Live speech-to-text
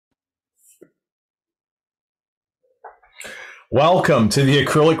Welcome to the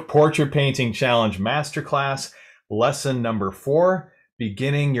Acrylic Portrait Painting Challenge Masterclass, lesson number 4,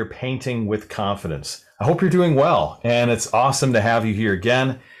 beginning your painting with confidence. I hope you're doing well, and it's awesome to have you here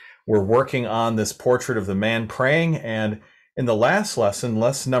again. We're working on this portrait of the man praying, and in the last lesson,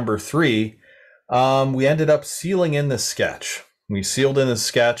 lesson number 3, we ended up sealing in the sketch. We sealed in the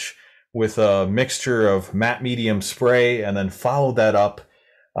sketch with a mixture of matte medium spray, and then followed that up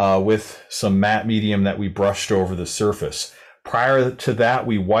with some matte medium that we brushed over the surface. Prior to that,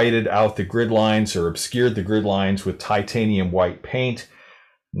 we whited out the grid lines or obscured the grid lines with titanium white paint.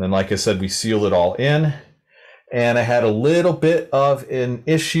 And then, like I said, we sealed it all in. And I had a little bit of an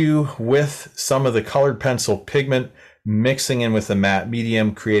issue with some of the colored pencil pigment mixing in with the matte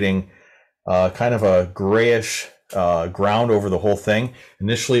medium, creating kind of a grayish ground over the whole thing.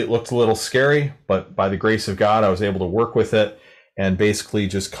 Initially, it looked a little scary, but by the grace of God, I was able to work with it and basically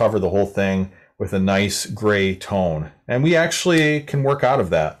just cover the whole thing with a nice gray tone. And we actually can work out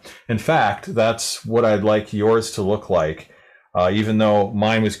of that. In fact, that's what I'd like yours to look like. Even though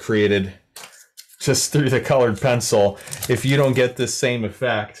mine was created just through the colored pencil, if you don't get this same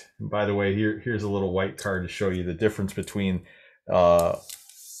effect, and by the way, here's a little white card to show you the difference between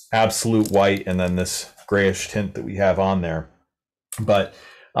absolute white and then this grayish tint that we have on there. But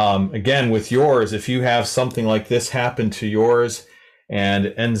again, with yours, if you have something like this happen to yours and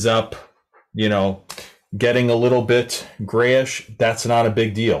it ends up getting a little bit grayish, that's not a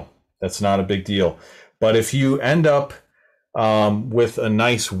big deal. That's not a big deal. But if you end up with a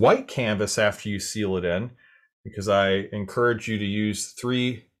nice white canvas after you seal it in, because I encourage you to use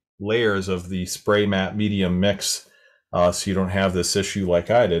 3 layers of the spray matte medium mix so you don't have this issue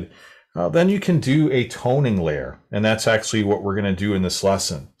like I did, then you can do a toning layer. And that's actually what we're going to do in this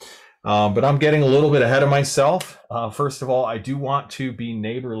lesson. But I'm getting a little bit ahead of myself. First of all, I do want to be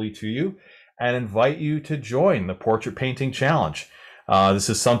neighborly to you and invite you to join the Portrait Painting Challenge. This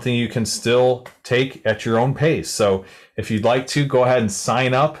is something you can still take at your own pace. So if you'd like to, go ahead and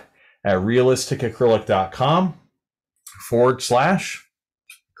sign up at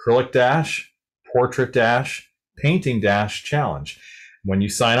realisticacrylic.com/acrylic-portrait-painting-challenge. When you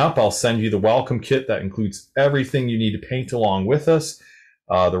sign up, I'll send you the welcome kit that includes everything you need to paint along with us,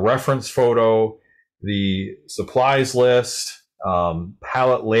 the reference photo, the supplies list,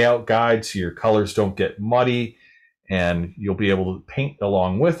 palette layout guide so your colors don't get muddy, and you'll be able to paint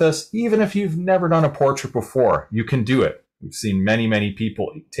along with us. Even if you've never done a portrait before, you can do it. We've seen many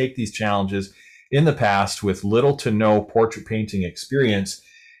people take these challenges in the past with little to no portrait painting experience,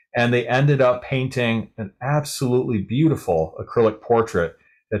 and they ended up painting an absolutely beautiful acrylic portrait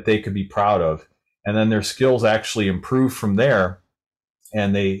that they could be proud of. And then their skills actually improved from there,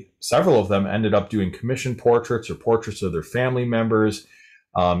 and several of them ended up doing commission portraits or portraits of their family members,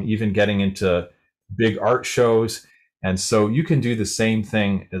 even getting into big art shows. And so you can do the same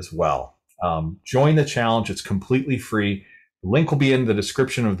thing as well. Join the challenge. It's completely free. The link will be in the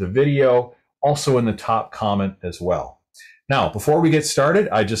description of the video, also in the top comment as well. Now, before we get started,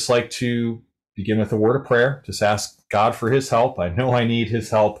 I'd just like to begin with a word of prayer. Just ask God for his help. I know I need his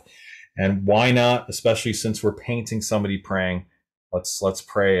help. And why not, especially since we're painting somebody praying. Let's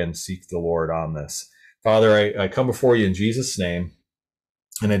pray and seek the Lord on this. Father, I come before you in Jesus' name,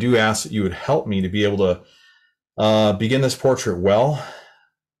 and I do ask that you would help me to be able to begin this portrait well.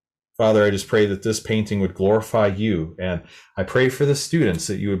 Father, I just pray that this painting would glorify you, and I pray for the students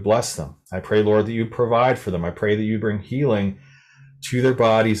that you would bless them. I pray, Lord, that you would provide for them. I pray that you bring healing to their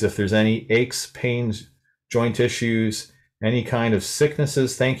bodies. If there's any aches, pains, joint issues, any kind of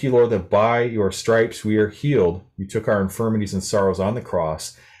sicknesses, thank you, Lord, that by your stripes we are healed. You took our infirmities and sorrows on the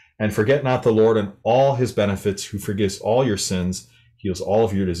cross. And forget not the Lord and all his benefits, who forgives all your sins, heals all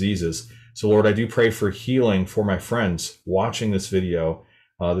of your diseases. So, Lord, I do pray for healing for my friends watching this video,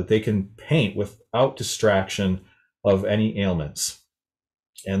 that they can paint without distraction of any ailments.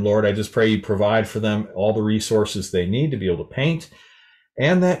 And, Lord, I just pray you provide for them all the resources they need to be able to paint,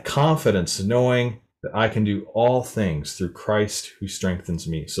 and that confidence knowing that I can do all things through Christ who strengthens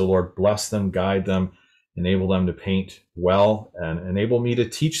me. So, Lord, bless them, guide them, enable them to paint well, and enable me to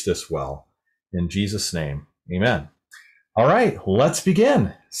teach this well. In Jesus' name, amen. All right, let's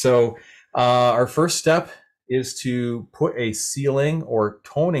begin. So our first step is to put a sealing or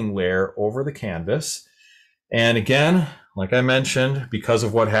toning layer over the canvas. And again, like I mentioned, because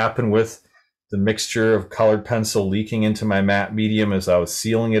of what happened with the mixture of colored pencil leaking into my matte medium as I was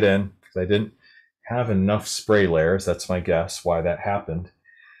sealing it in, because I didn't have enough spray layers. That's my guess why that happened.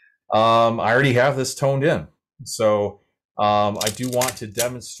 I already have this toned in. So I do want to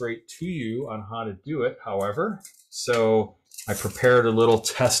demonstrate to you on how to do it, however. So I prepared a little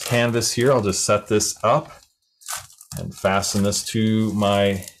test canvas here. I'll just set this up. and fasten this to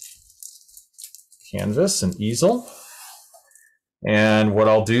my canvas and easel. And what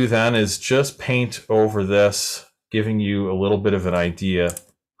I'll do then is just paint over this, giving you a little bit of an idea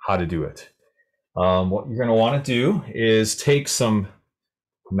how to do it. What you're going to want to do is take some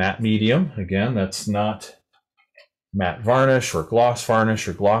matte medium. Again, that's not matte varnish or gloss varnish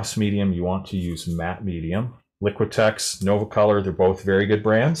or gloss medium. You want to use matte medium. Liquitex, Nova Color, they're both very good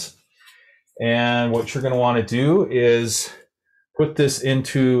brands. And what you're going to want to do is put this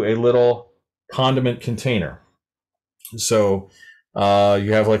into a little condiment container. So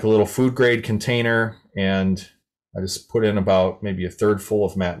you have like a little food grade container, and I just put in about maybe a third full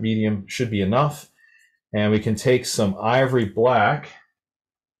of matte medium. Should be enough. And we can take some ivory black,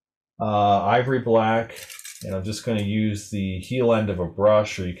 and I'm just going to use the heel end of a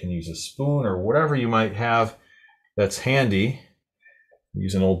brush, or you can use a spoon or whatever you might have that's handy.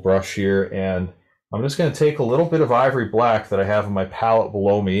 Use an old brush here, and I'm just going to take a little bit of ivory black that I have in my palette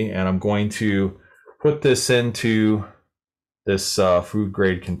below me, and I'm going to put this into this food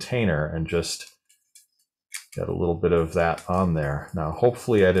grade container and just get a little bit of that on there. Now,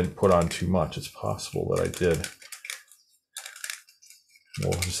 hopefully I didn't put on too much. It's possible that I did.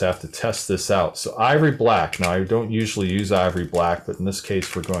 We'll just have to test this out. So ivory black. Now, I don't usually use ivory black, but in this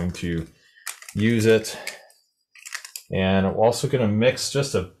case, we're going to use it. And I'm also going to mix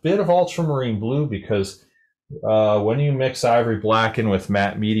just a bit of ultramarine blue, because when you mix ivory black in with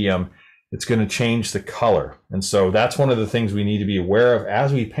matte medium, it's going to change the color. And so that's one of the things we need to be aware of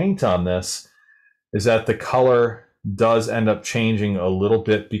as we paint on this, is that the color does end up changing a little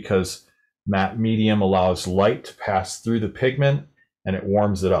bit, because matte medium allows light to pass through the pigment and it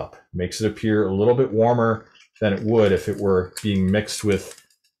warms it up. Makes it appear a little bit warmer than it would if it were being mixed with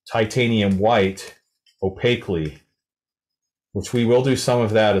titanium white opaquely, which we will do some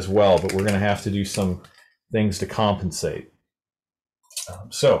of that as well, but we're going to have to do some things to compensate.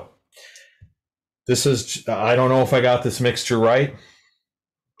 So this is, I don't know if I got this mixture right,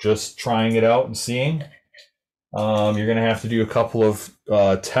 just trying it out and seeing. You're going to have to do a couple of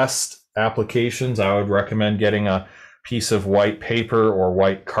test applications. I would recommend getting a piece of white paper or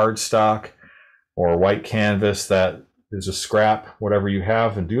white cardstock or white canvas that is a scrap, whatever you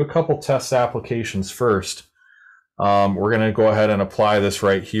have, and do a couple test applications first. We're going to go ahead and apply this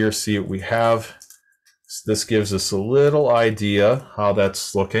right here, see what we have. This gives us a little idea how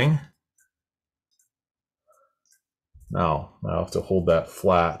that's looking. Now I have to hold that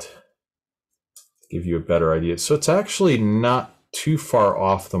flat to give you a better idea. So it's actually not too far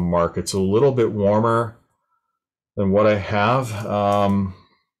off the mark. It's a little bit warmer than what I have,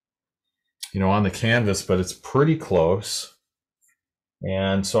 you know, on the canvas, but it's pretty close.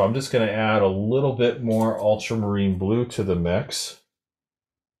 And so I'm just going to add a little bit more ultramarine blue to the mix.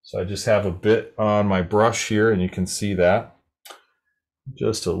 So I just have a bit on my brush here, and you can see that.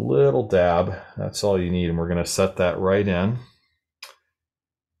 Just a little dab, that's all you need. And we're going to set that right in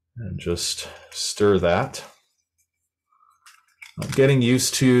and just stir that. I'm getting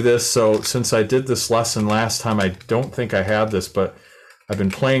used to this. So since I did this lesson last time, I don't think I had this, but I've been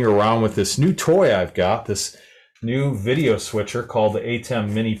playing around with this new toy I've got, this new video switcher called the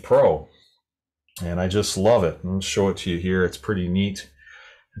ATEM Mini Pro. And I just love it. I'll show it to you here. It's pretty neat.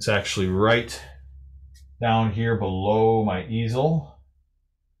 It's actually right down here below my easel.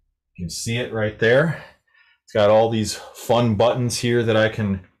 You can see it right there. It's got all these fun buttons here that I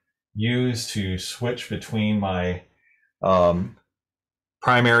can use to switch between my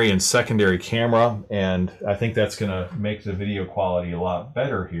primary and secondary camera, and I think that's going to make the video quality a lot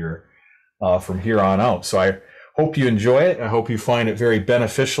better here from here on out. So I hope you enjoy it. I hope you find it very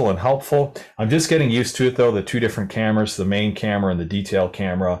beneficial and helpful. I'm just getting used to it though, the two different cameras, the main camera and the detail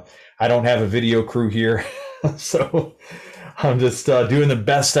camera. I don't have a video crew here, so I'm just doing the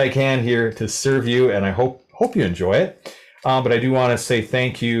best I can here to serve you, and I hope you enjoy it. But I do want to say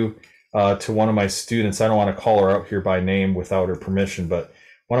thank you to one of my students. I don't want to call her out here by name without her permission, but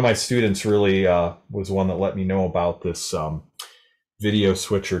one of my students really was the one that let me know about this video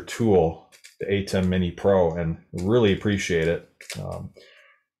switcher tool, the ATEM Mini Pro, and really appreciate it.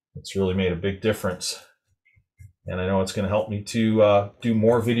 It's really made a big difference, and I know it's going to help me to do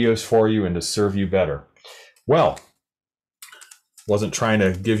more videos for you and to serve you better. Well, wasn't trying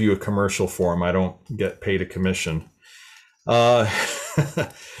to give you a commercial for them. I don't get paid a commission.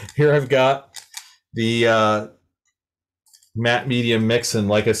 Here I've got the matte medium mix, and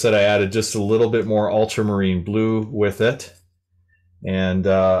like I said, I added just a little bit more ultramarine blue with it, and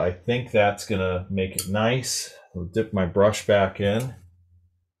I think that's gonna make it nice. I'll dip my brush back in,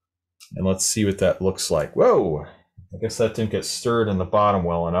 and let's see what that looks like. Whoa, I guess that didn't get stirred in the bottom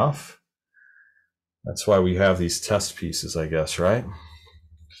well enough. That's why we have these test pieces, I guess, right?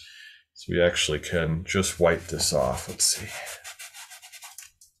 So we actually can just wipe this off. Let's see.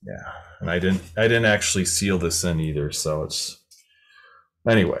 Yeah, and I didn't actually seal this in either, so it's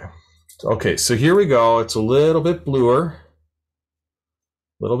anyway. Okay, so here we go. It's a little bit bluer,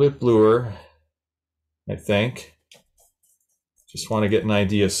 I think. Just want to get an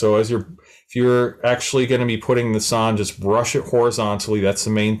idea. So if you're actually going to be putting this on, just brush it horizontally. That's the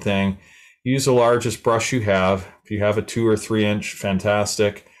main thing. Use the largest brush you have. If you have a 2 or 3 inch,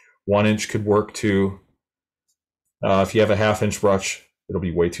 fantastic. 1 inch could work too. If you have a 1/2 inch brush, it'll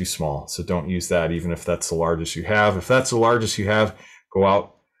be way too small. So don't use that, even if that's the largest you have. If that's the largest you have, go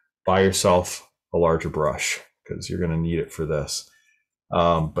out, buy yourself a larger brush, because you're going to need it for this.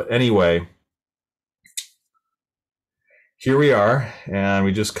 But anyway, here we are, and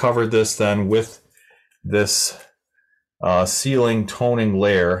we just covered this then with this sealing toning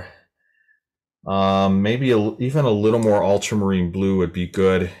layer. Maybe even a little more ultramarine blue would be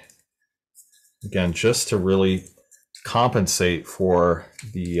good. Again, just to really compensate for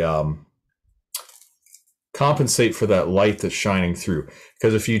the that light that's shining through.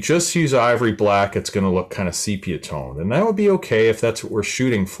 Because if you just use ivory black, it's going to look kind of sepia toned, and that would be okay if that's what we're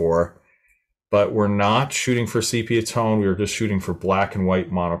shooting for. But we're not shooting for sepia tone. We were just shooting for black and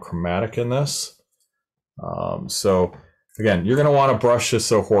white monochromatic in this. So again, you're going to want to brush this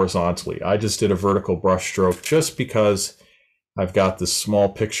so horizontally. I just did a vertical brush stroke just because I've got this small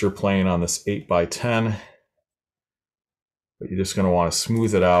picture playing on this 8x10. But you're just going to want to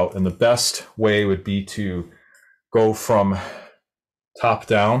smooth it out. And the best way would be to go from top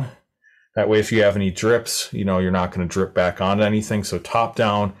down. That way, if you have any drips, you know, you're not going to drip back onto anything. So top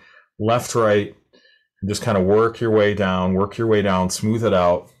down, left, right, and just kind of work your way down, smooth it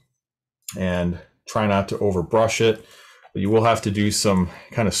out, and try not to overbrush it. But you will have to do some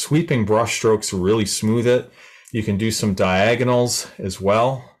kind of sweeping brush strokes to really smooth it. You can do some diagonals as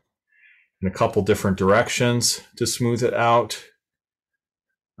well in a couple different directions to smooth it out.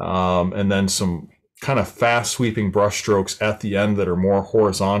 And then some kind of fast sweeping brush strokes at the end that are more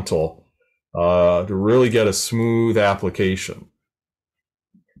horizontal to really get a smooth application.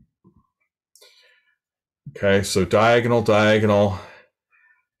 Okay, so diagonal,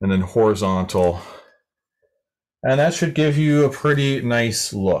 and then horizontal. And that should give you a pretty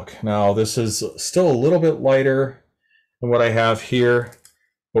nice look. Now, this is still a little bit lighter than what I have here,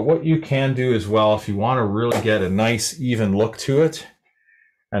 but what you can do as well, if you want to really get a nice even look to it,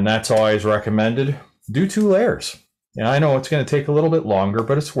 and that's always recommended, do 2 layers. And I know it's going to take a little bit longer,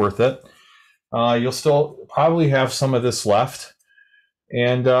 but it's worth it. You'll still probably have some of this left,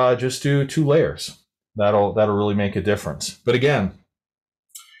 and just do 2 layers. That'll really make a difference. But again,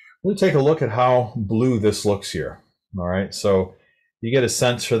 we'll take a look at how blue this looks here. All right, so you get a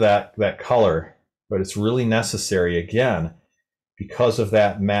sense for that color, but it's really necessary, again, because of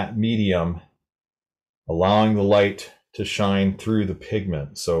that matte medium, allowing the light to shine through the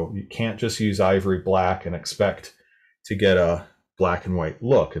pigment. So you can't just use ivory black and expect to get a black and white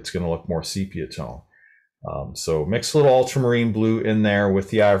look. It's going to look more sepia tone. So mix a little ultramarine blue in there with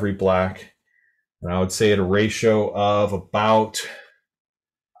the ivory black. And I would say at a ratio of about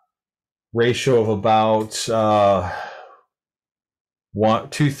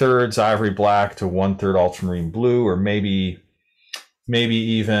 2/3 ivory black to 1/3 ultramarine blue, or maybe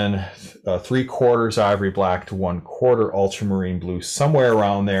even 3/4 ivory black to 1/4 ultramarine blue, somewhere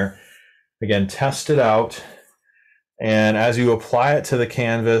around there. Again, test it out, and as you apply it to the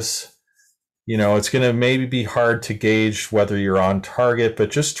canvas, you know, it's going to maybe be hard to gauge whether you're on target,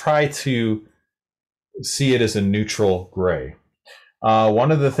 but just try to see it as a neutral gray.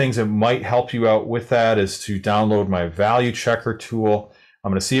 One of the things that might help you out with that is to download my value checker tool.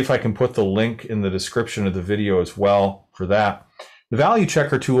 I'm going to see if I can put the link in the description of the video as well for that. The value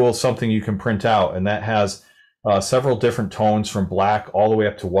checker tool is something you can print out, and that has several different tones from black all the way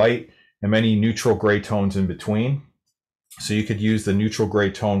up to white, and many neutral gray tones in between. So you could use the neutral gray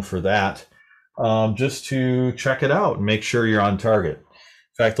tone for that, just to check it out and make sure you're on target.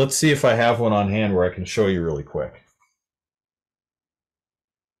 In fact, let's see if I have one on hand where I can show you really quick.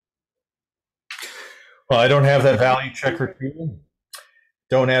 Well, I don't have that value checker tool.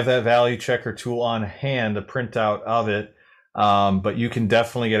 Don't have that value checker tool on hand, a printout of it, but you can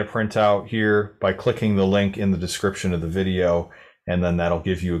definitely get a printout here by clicking the link in the description of the video, and then that'll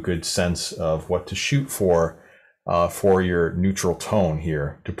give you a good sense of what to shoot for your neutral tone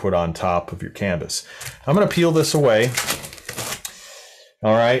here to put on top of your canvas. I'm going to peel this away.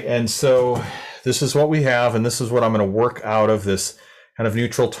 All right, and so this is what we have, and this is what I'm going to work out of this kind of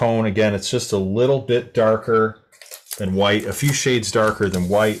neutral tone. Again, it's just a little bit darker than white, a few shades darker than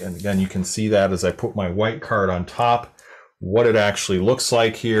white. And again, you can see that as I put my white card on top, what it actually looks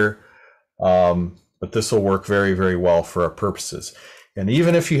like here. But this will work very, very well for our purposes. And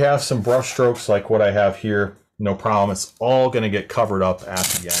even if you have some brush strokes like what I have here, no problem. It's all going to get covered up at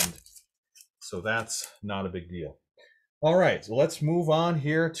the end. So that's not a big deal. All right, so let's move on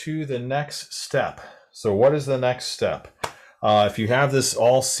here to the next step. So what is the next step? If you have this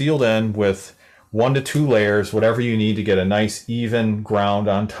all sealed in with 1 to 2 layers, whatever you need to get a nice even ground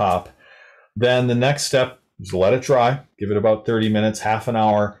on top, then the next step is let it dry. Give it about 30 minutes, half an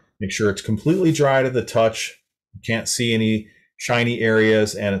hour. Make sure it's completely dry to the touch. You can't see any shiny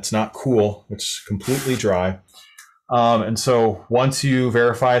areas and it's not cool. It's completely dry. And so once you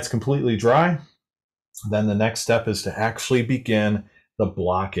verify it's completely dry, then the next step is to actually begin the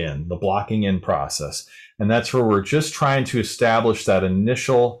blocking in process. And that's where we're just trying to establish that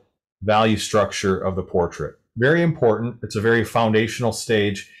initial value structure of the portrait. Very important. It's a very foundational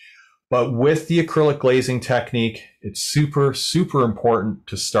stage. But with the acrylic glazing technique, it's super, super important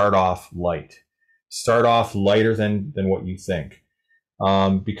to start off light. Start off lighter than what you think.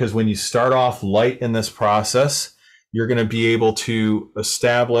 Because when you start off light in this process, you're going to be able to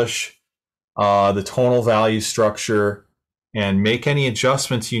establish the tonal value structure and make any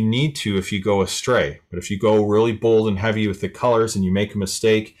adjustments you need to if you go astray. But if you go really bold and heavy with the colors and you make a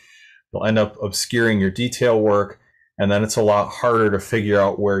mistake, you'll end up obscuring your detail work. And then it's a lot harder to figure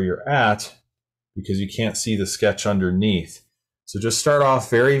out where you're at because you can't see the sketch underneath. So just start off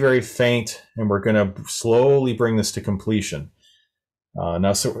very, very faint, and we're going to slowly bring this to completion.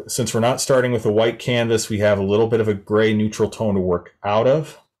 Now, since we're not starting with a white canvas, we have a little bit of a gray neutral tone to work out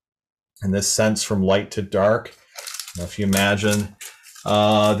of. And this sense from light to dark. Now, if you imagine,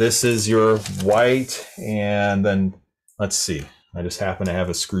 this is your white, and then let's see. I just happen to have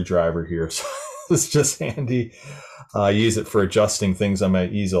a screwdriver here, so it's just handy. I use it for adjusting things on my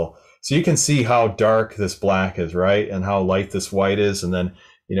easel. So you can see how dark this black is, right? And how light this white is. And then,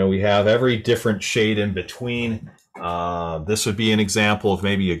 you know, we have every different shade in between. This would be an example of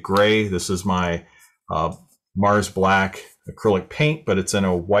maybe a gray. This is my Mars Black acrylic paint, but it's in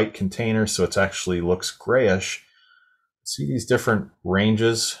a white container, so it actually looks grayish. See these different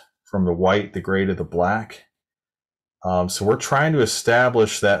ranges from the white, the gray to the black. So we're trying to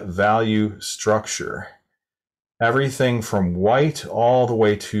establish that value structure. Everything from white all the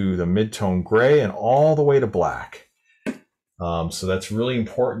way to the mid-tone gray and all the way to black. So that's really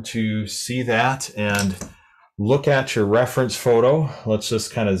important to see that and look at your reference photo. Let's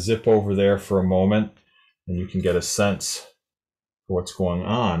just kind of zip over there for a moment and you can get a sense for what's going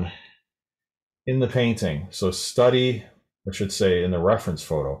on in the painting. So study, I should say in the reference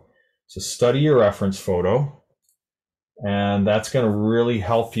photo. So study your reference photo. And that's going to really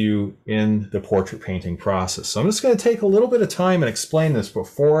help you in the portrait painting process. So I'm just going to take a little bit of time and explain this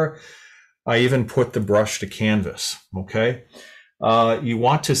before I even put the brush to canvas, okay? You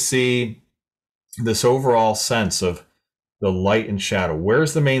want to see this overall sense of the light and shadow.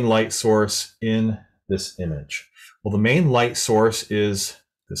 Where's the main light source in this image? Well, the main light source is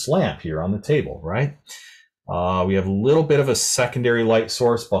this lamp here on the table, right? We have a little bit of a secondary light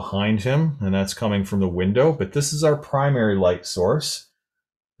source behind him, and that's coming from the window, but this is our primary light source,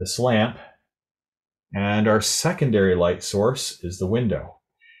 this lamp, and our secondary light source is the window.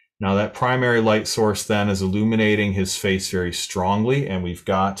 Now that primary light source then is illuminating his face very strongly, and we've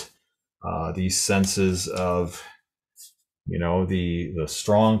got these senses of, you know, the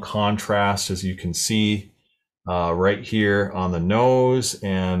strong contrast, as you can see right here on the nose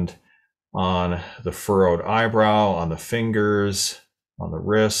and on the furrowed eyebrow, on the fingers, on the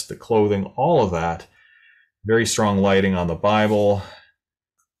wrist, the clothing, all of that. Very strong lighting on the Bible.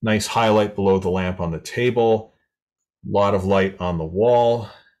 Nice highlight below the lamp on the table. A lot of light on the wall.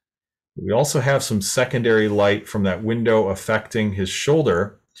 We also have some secondary light from that window affecting his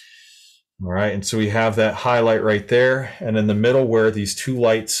shoulder. All right, and so we have that highlight right there. And in the middle where these two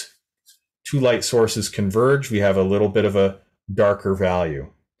light sources converge, we have a little bit of a darker value.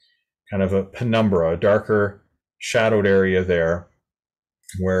 Kind of a penumbra, a darker shadowed area there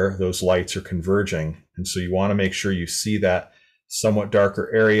where those lights are converging. And so you want to make sure you see that somewhat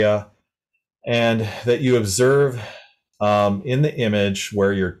darker area and that you observe in the image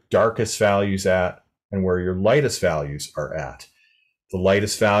where your darkest values at and where your lightest values are at. The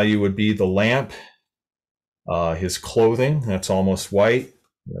lightest value would be the lamp, his clothing, that's almost white.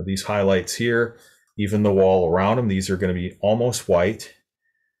 You know, these highlights here, even the wall around him, these are going to be almost white.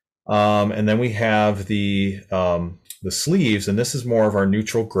 And then we have the sleeves, and this is more of our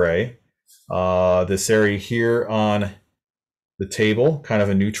neutral gray. This area here on the table, kind of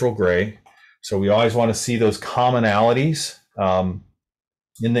a neutral gray. So we always want to see those commonalities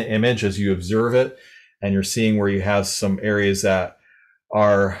in the image as you observe it, and you're seeing where you have some areas that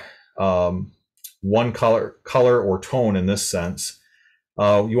are one color or tone in this sense.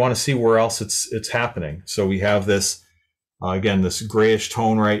 You want to see where else it's happening. So we have this, again, this grayish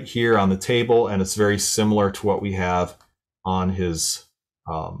tone right here on the table, and it's very similar to what we have on his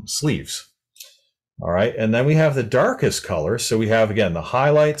sleeves. All right, and then we have the darkest colors. So we have, again, the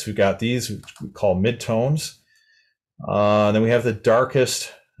highlights. We've got these we call midtones. Then we have the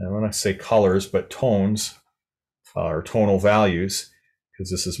darkest, I don't want to say colors, but tones or tonal values,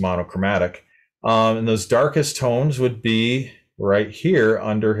 because this is monochromatic. And those darkest tones would be right here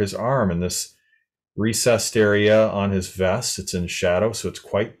under his arm in this recessed area on his vest. It's in shadow, so it's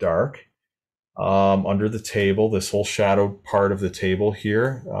quite dark. Under the table, this whole shadowed part of the table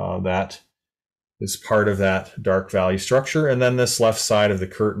here, that is part of that dark value structure. And then this left side of the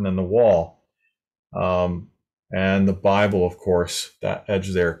curtain and the wall. And the Bible, of course, that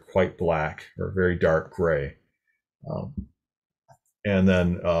edge there, quite black or very dark gray. And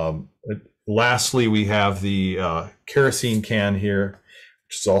then lastly, we have the kerosene can here,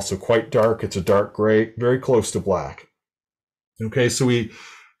 which is also quite dark. It's a dark gray, very close to black. Okay, so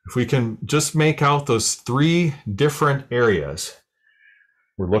if we can just make out those three different areas,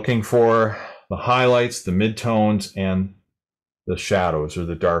 we're looking for the highlights, the midtones, and the shadows or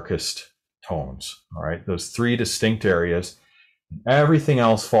the darkest tones. All right, those three distinct areas. Everything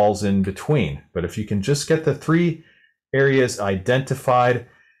else falls in between. But if you can just get the three areas identified,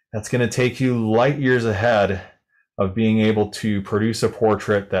 that's going to take you light years ahead of being able to produce a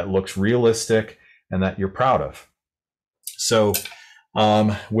portrait that looks realistic and that you're proud of. So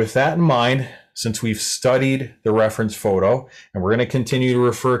with that in mind, since we've studied the reference photo, and we're going to continue to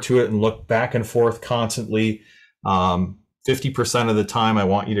refer to it and look back and forth constantly, 50% of the time, I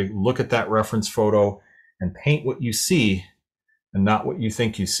want you to look at that reference photo and paint what you see and not what you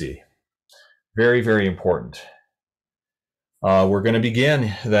think you see. Very, very important. We're going to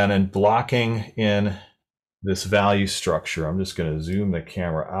begin then in blocking in this value structure. I'm just going to zoom the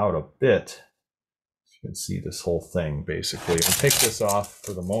camera out a bit. You can see this whole thing basically. I'll take this off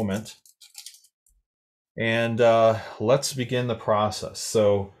for the moment. And let's begin the process.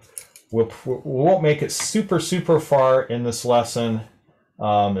 So we won't make it super far in this lesson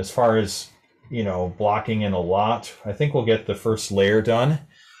as far as, you know, blocking in a lot. I think we'll get the first layer done,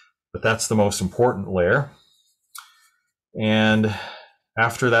 but that's the most important layer. And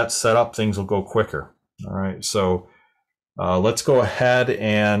after that's set up, things will go quicker. All right, so let's go ahead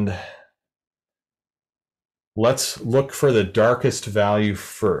and let's look for the darkest value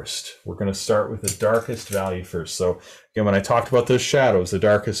first. We're going to start with the darkest value first. So again, when I talked about those shadows, the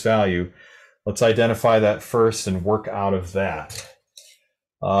darkest value, let's identify that first and work out of that.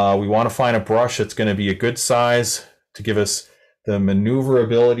 We want to find a brush that's going to be a good size to give us the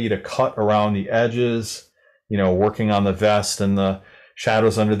maneuverability to cut around the edges, you know, working on the vest and the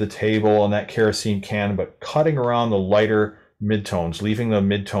shadows under the table and that kerosene can, but cutting around the lighter midtones, leaving the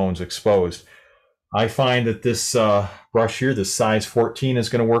midtones exposed. I find that this brush here, this size 14, is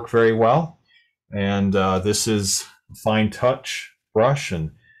going to work very well. And this is a fine touch brush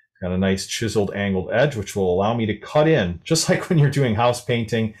and got a nice chiseled angled edge, which will allow me to cut in, just like when you're doing house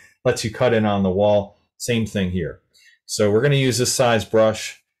painting, lets you cut in on the wall. Same thing here. So we're going to use this size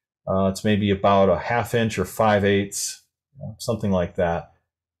brush. It's maybe about a 1/2 inch or 5/8, something like that.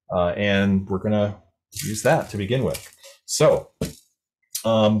 And we're going to use that to begin with. So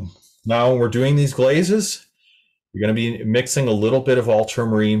now when we're doing these glazes, you're going to be mixing a little bit of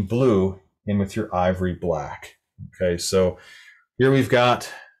ultramarine blue in with your ivory black. Okay, so here we've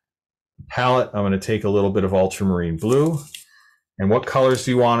got a palette. I'm going to take a little bit of ultramarine blue. And what colors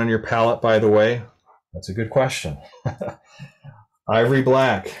do you want on your palette, by the way? That's a good question. Ivory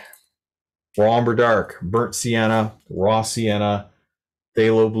black, raw umber dark, burnt sienna, raw sienna,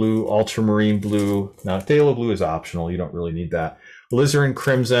 phthalo blue, ultramarine blue. Now, phthalo blue is optional. You don't really need that. Alizarin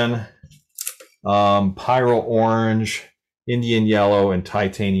crimson, pyro orange, Indian yellow, and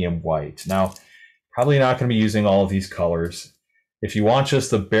titanium white. Now, probably not going to be using all of these colors. If you want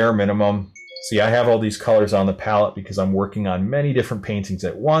just the bare minimum, see, I have all these colors on the palette because I'm working on many different paintings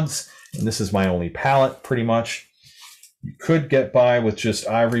at once, and this is my only palette, pretty much. You could get by with just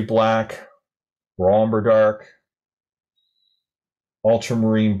ivory black, raw umber dark,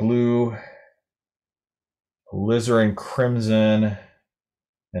 ultramarine blue, alizarin crimson,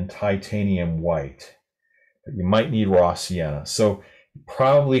 and titanium white. But you might need raw sienna. So you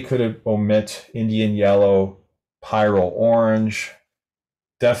probably could omit Indian yellow, pyro orange,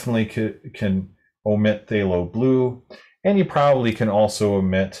 definitely can omit phthalo blue, and you probably can also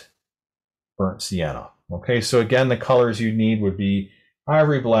omit burnt sienna. Okay, so again, the colors you need would be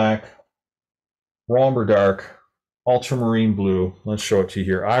ivory black, raw umber dark, ultramarine blue. Let's show it to you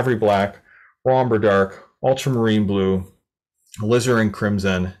here. Ivory black, raw umber dark, ultramarine blue, alizarin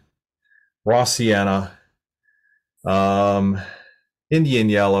crimson, raw sienna, Indian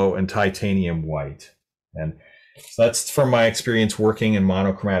yellow, and titanium white. And so that's from my experience working in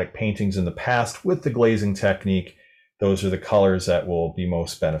monochromatic paintings in the past with the glazing technique. Those are the colors that will be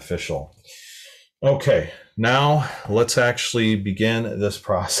most beneficial. Okay, now let's actually begin this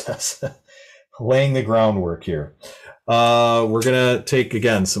process, laying the groundwork here. We're gonna take,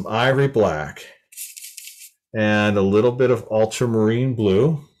 again, some ivory black and a little bit of ultramarine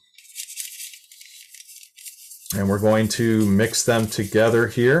blue. And we're going to mix them together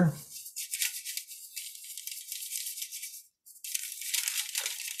here.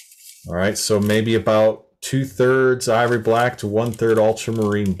 All right, so maybe about 2/3 ivory black to 1/3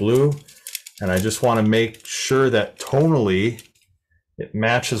 ultramarine blue. And I just want to make sure that tonally it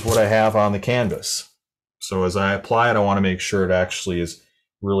matches what I have on the canvas. So as I apply it, I want to make sure it actually is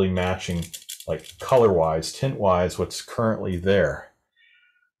really matching, like color-wise, tint-wise, what's currently there.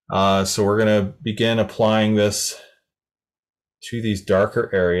 So we're going to begin applying this to these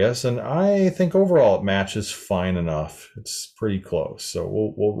darker areas, and I think overall it matches fine enough. It's pretty close, so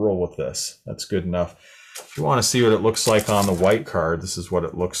we'll roll with this. That's good enough. If you want to see what it looks like on the white card, this is what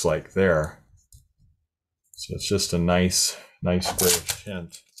it looks like there. So it's just a nice grayish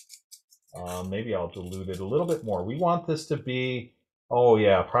tint. Maybe I'll dilute it a little bit more. We want this to be, oh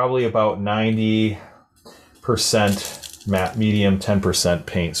yeah, probably about 90% matte medium, 10%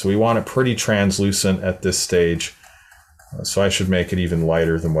 paint. So we want it pretty translucent at this stage. So I should make it even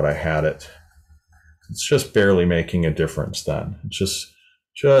lighter than what I had it. It's just barely making a difference then. It's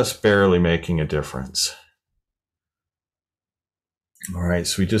just barely making a difference. All right,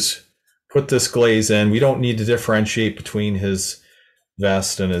 so we just put this glaze in. We don't need to differentiate between his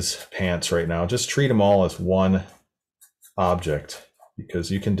vest and his pants right now. Just treat them all as one object because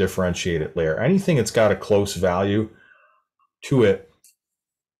you can differentiate it later. Anything that's got a close value to it,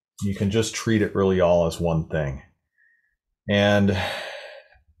 you can just treat it really all as one thing. And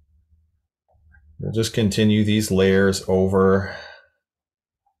we'll just continue these layers over.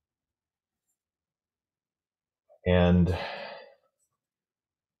 And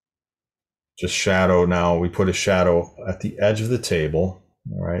just shadow now. We put a shadow at the edge of the table.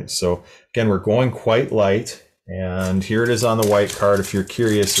 All right, so again, we're going quite light. And here it is on the white card if you're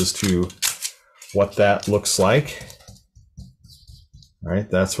curious as to what that looks like. All right,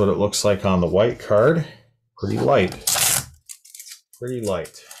 that's what it looks like on the white card. Pretty light. Pretty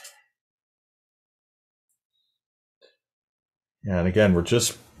light. And again, we're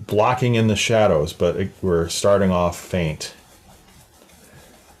just blocking in the shadows, but we're starting off faint.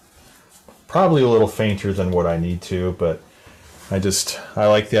 Probably a little fainter than what I need to, but I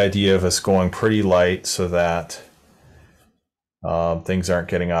like the idea of us going pretty light so that things aren't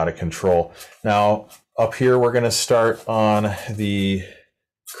getting out of control. Now, up here, we're going to start on the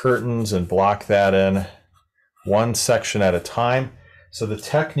curtains and block that in one section at a time. So the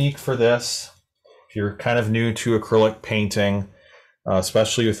technique for this, if you're kind of new to acrylic painting,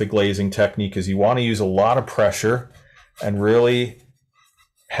 especially with the glazing technique, is you want to use a lot of pressure and really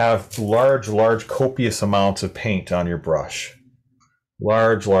have large, copious amounts of paint on your brush.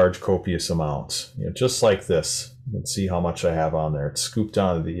 Large, copious amounts. You know, just like this. You can see how much I have on there. It's scooped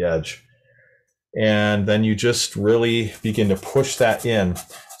onto the edge. And then you just really begin to push that in,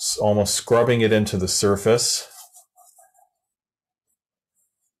 almost scrubbing it into the surface.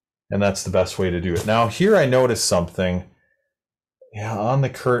 And that's the best way to do it. Now here I noticed something. Yeah, on the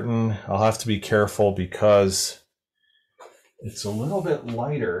curtain, I'll have to be careful because it's a little bit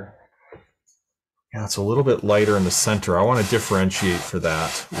lighter. Yeah, it's a little bit lighter in the center. I want to differentiate for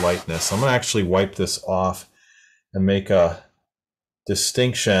that lightness. I'm going to actually wipe this off and make a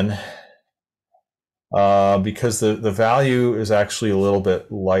distinction because the value is actually a little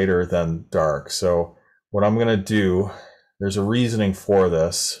bit lighter than dark. So what I'm going to do, there's a reasoning for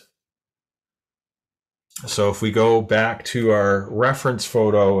this. So if we go back to our reference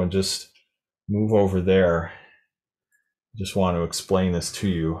photo and just move over there, I just want to explain this to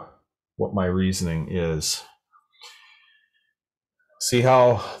you, what my reasoning is. See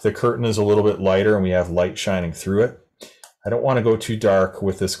how the curtain is a little bit lighter and we have light shining through it? I don't want to go too dark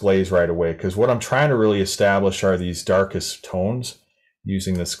with this glaze right away because what I'm trying to really establish are these darkest tones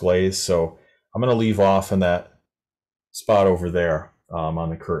using this glaze. So I'm going to leave off in that spot over there on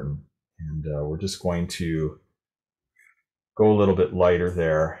the curtain. And we're just going to go a little bit lighter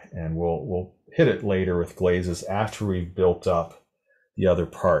there, and we'll hit it later with glazes after we've built up the other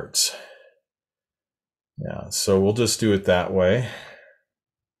parts. Yeah, so we'll just do it that way.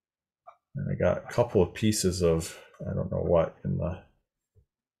 And I got a couple of pieces of, I don't know what, in the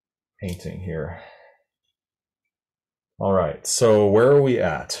painting here. All right, so where are we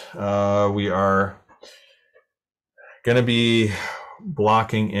at? We are going to be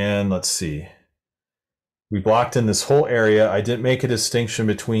blocking in, let's see. We blocked in this whole area. I didn't make a distinction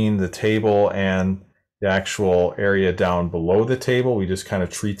between the table and the actual area down below the table. We just kind of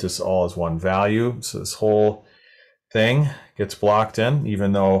treat this all as one value. So this whole thing gets blocked in,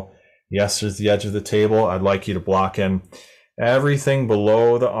 even though, yes, there's the edge of the table. I'd like you to block in everything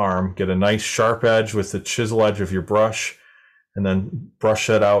below the arm. Get a nice sharp edge with the chisel edge of your brush, and then brush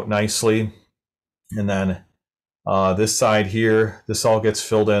that out nicely. And then this side here, this all gets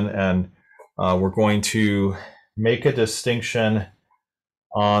filled in, and we're going to make a distinction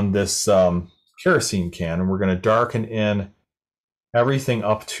on this kerosene can, and we're going to darken in everything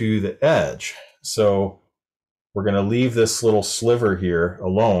up to the edge. So we're going to leave this little sliver here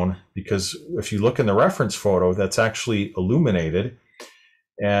alone, because if you look in the reference photo, that's actually illuminated,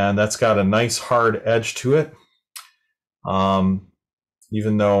 and that's got a nice hard edge to it.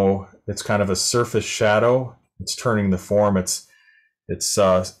 Even though it's kind of a surface shadow, it's turning the form. It's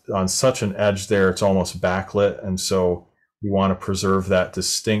on such an edge there, it's almost backlit, and so we want to preserve that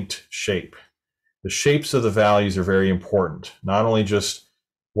distinct shape. The shapes of the values are very important, not only just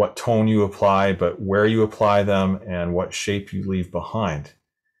what tone you apply, but where you apply them and what shape you leave behind.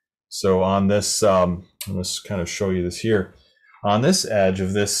 So on this, I'll just kind of show you this here. On this edge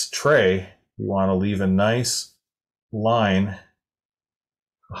of this tray, we want to leave a nice line,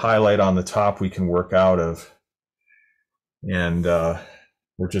 a highlight on the top we can work out of. And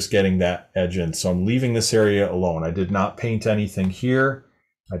we're just getting that edge in. So I'm leaving this area alone. I did not paint anything here.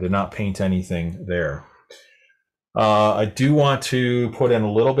 I did not paint anything there. I do want to put in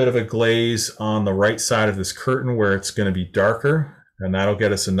a little bit of a glaze on the right side of this curtain where it's going to be darker, and that'll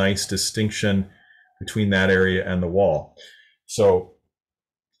get us a nice distinction between that area and the wall. So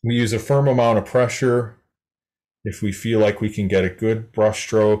we use a firm amount of pressure if we feel like we can get a good brush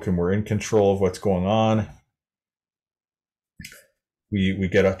stroke and we're in control of what's going on. We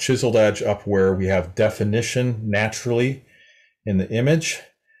get a chiseled edge up where we have definition naturally in the image,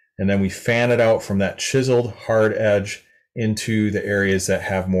 and then we fan it out from that chiseled hard edge into the areas that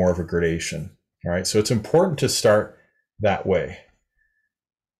have more of a gradation. All right, so it's important to start that way.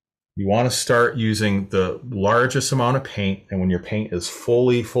 You want to start using the largest amount of paint, and when your paint is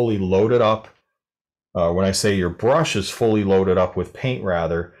fully loaded up, when I say your brush is fully loaded up with paint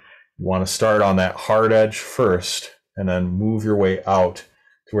rather, you want to start on that hard edge first, and then move your way out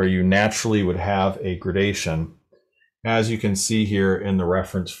to where you naturally would have a gradation, as you can see here in the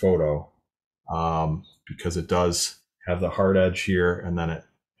reference photo, because it does have the hard edge here, and then it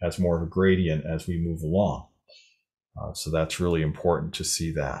has more of a gradient as we move along. So that's really important to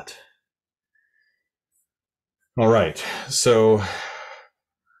see that. All right, so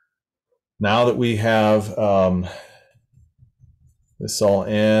now that we have this all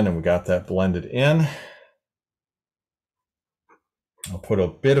in and we got that blended in, I'll put a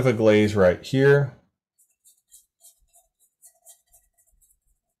bit of a glaze right here.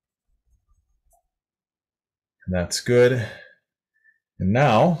 And that's good. And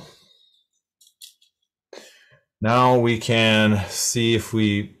now we can see if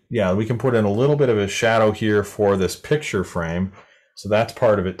we can put in a little bit of a shadow here for this picture frame. So that's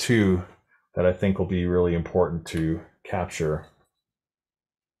part of it too that I think will be really important to capture.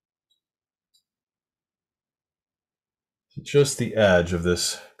 Just the edge of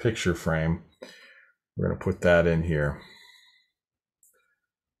this picture frame, we're going to put that in here.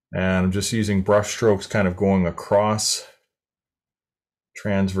 And I'm just using brush strokes kind of going across,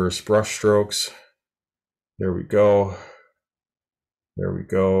 transverse brush strokes. There we go. There we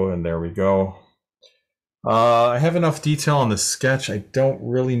go, and there we go. I have enough detail on the sketch. I don't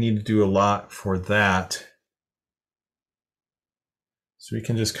really need to do a lot for that. So we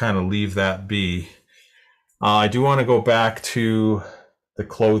can just kind of leave that be. I do want to go back to the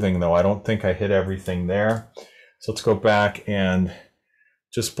clothing though. I don't think I hit everything there. So let's go back and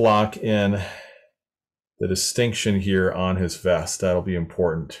just block in the distinction here on his vest. That'll be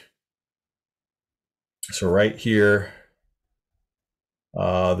important. So right here,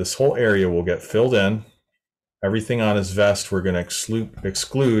 this whole area will get filled in. Everything on his vest, we're going to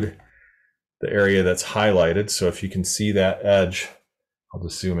exclude the area that's highlighted. So if you can see that edge, I'll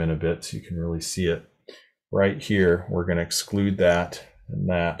just zoom in a bit so you can really see it. Right here, we're going to exclude that,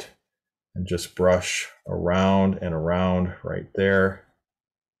 and just brush around and around right there.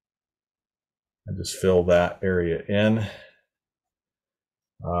 And just fill that area in.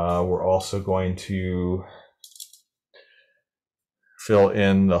 We're also going to fill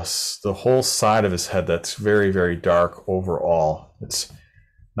in the whole side of his head that's very, very dark overall. It's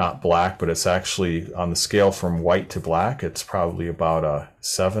not black, but it's actually on the scale from white to black. It's probably about a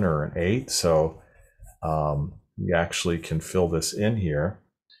 7 or an 8. So you actually can fill this in here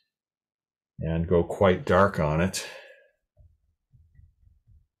and go quite dark on it.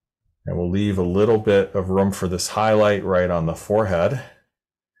 And we'll leave a little bit of room for this highlight right on the forehead.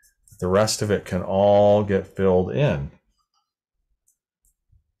 The rest of it can all get filled in.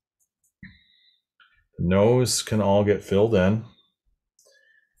 The nose can all get filled in.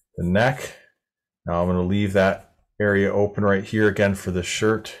 The neck, now I'm going to leave that area open right here again for the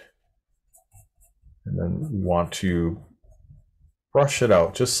shirt. And then we want to brush it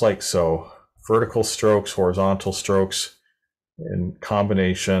out just like so. Vertical strokes, horizontal strokes in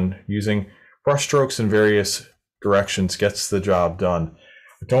combination. Using brush strokes in various directions gets the job done.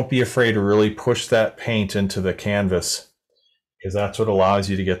 But don't be afraid to really push that paint into the canvas, because that's what allows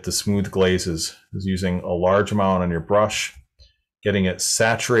you to get the smooth glazes, is using a large amount on your brush, getting it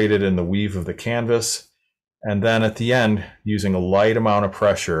saturated in the weave of the canvas, and then at the end using a light amount of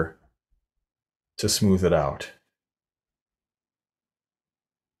pressure to smooth it out.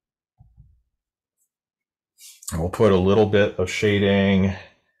 And we'll put a little bit of shading.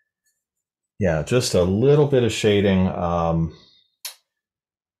 Yeah, just a little bit of shading.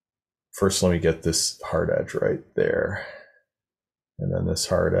 First, let me get this hard edge right there. And then this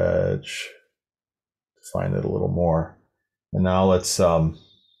hard edge, define it a little more. And now let's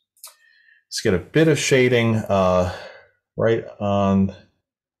get a bit of shading right on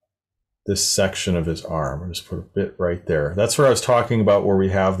this section of his arm. I'll just put a bit right there. That's where I was talking about, where we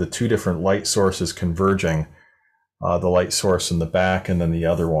have the two different light sources converging. The light source in the back and then the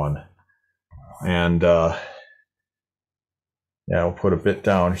other one. And yeah, we'll put a bit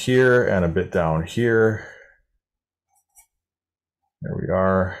down here and a bit down here. There we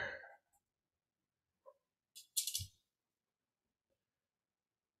are.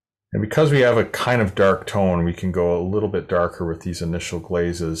 And because we have a kind of dark tone, we can go a little bit darker with these initial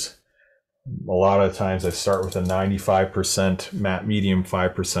glazes. A lot of times I start with a 95% matte medium,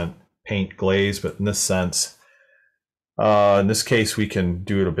 5% paint glaze, but in this case, we can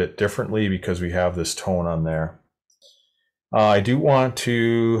do it a bit differently because we have this tone on there. I do want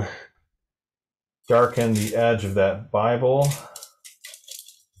to darken the edge of that Bible.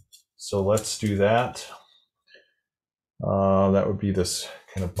 So let's do that. That would be this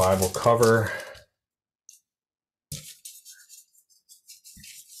kind of Bible cover.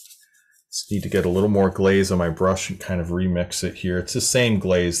 Just need to get a little more glaze on my brush and kind of remix it here. It's the same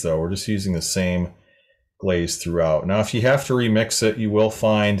glaze though. We're just using the same glaze throughout. Now, if you have to remix it, you will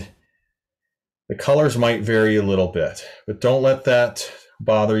find the colors might vary a little bit, but don't let that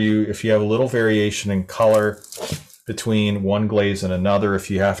bother you. If you have a little variation in color between one glaze and another,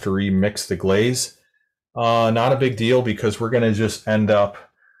 if you have to remix the glaze, not a big deal, because we're going to just end up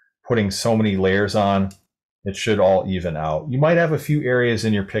putting so many layers on. It should all even out. You might have a few areas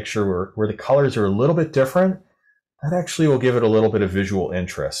in your picture where the colors are a little bit different. That actually will give it a little bit of visual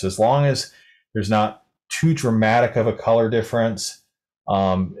interest. As long as there's not too dramatic of a color difference,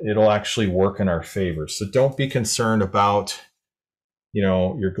 it'll actually work in our favor. So don't be concerned about,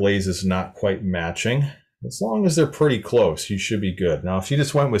 your glazes not quite matching. As long as they're pretty close, you should be good. Now, if you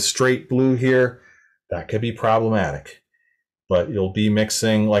just went with straight blue here, that could be problematic. But you'll be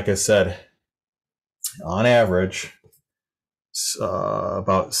mixing, like I said, on average,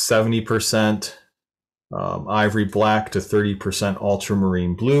 about 70% ivory black to 30%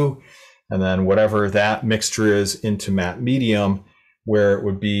 ultramarine blue. And then whatever that mixture is into matte medium, where it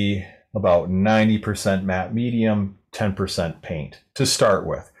would be about 90% matte medium, 10% paint to start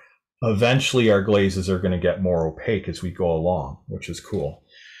with. Eventually our glazes are going to get more opaque as we go along, which is cool.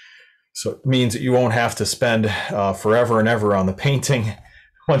 So it means that you won't have to spend forever and ever on the painting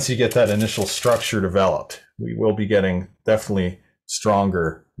once you get that initial structure developed. We will be getting definitely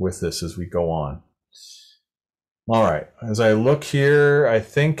stronger with this as we go on. All right, as I look here, I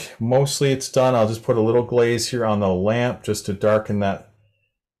think mostly it's done. I'll just put a little glaze here on the lamp just to darken that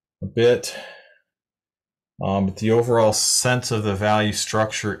a bit. But the overall sense of the value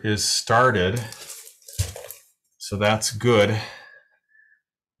structure is started. So that's good.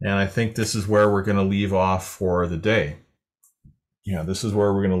 And I think this is where we're going to leave off for the day. Yeah, this is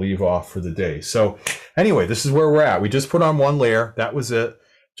where we're going to leave off for the day. So anyway, this is where we're at. We just put on one layer. That was it.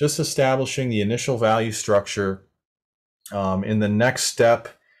 Just establishing the initial value structure. In the next step,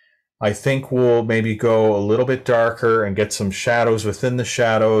 I think we'll maybe go a little bit darker and get some shadows within the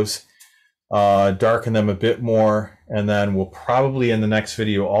shadows. darken them a bit more, and then we'll probably in the next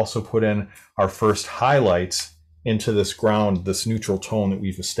video also put in our first highlights into this ground, this neutral tone that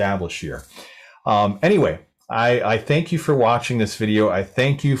we've established here. Anyway, I thank you for watching this video. I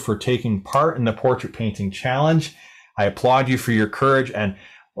thank you for taking part in the portrait painting challenge. I applaud you for your courage. And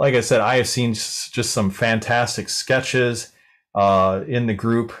like I said, I have seen just some fantastic sketches in the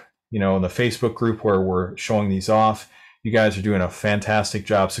group, in the Facebook group where we're showing these off. You guys are doing a fantastic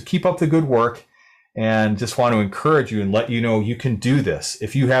job. So keep up the good work, and just want to encourage you and let you know you can do this.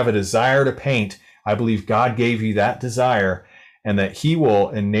 If you have a desire to paint, I believe God gave you that desire, and that He will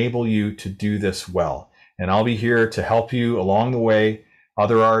enable you to do this well. And I'll be here to help you along the way.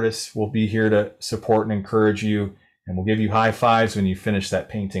 Other artists will be here to support and encourage you, and we'll give you high fives when you finish that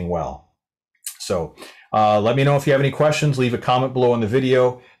painting well. So let me know if you have any questions. Leave a comment below on the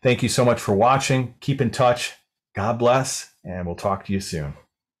video. Thank you so much for watching. Keep in touch. God bless, and we'll talk to you soon.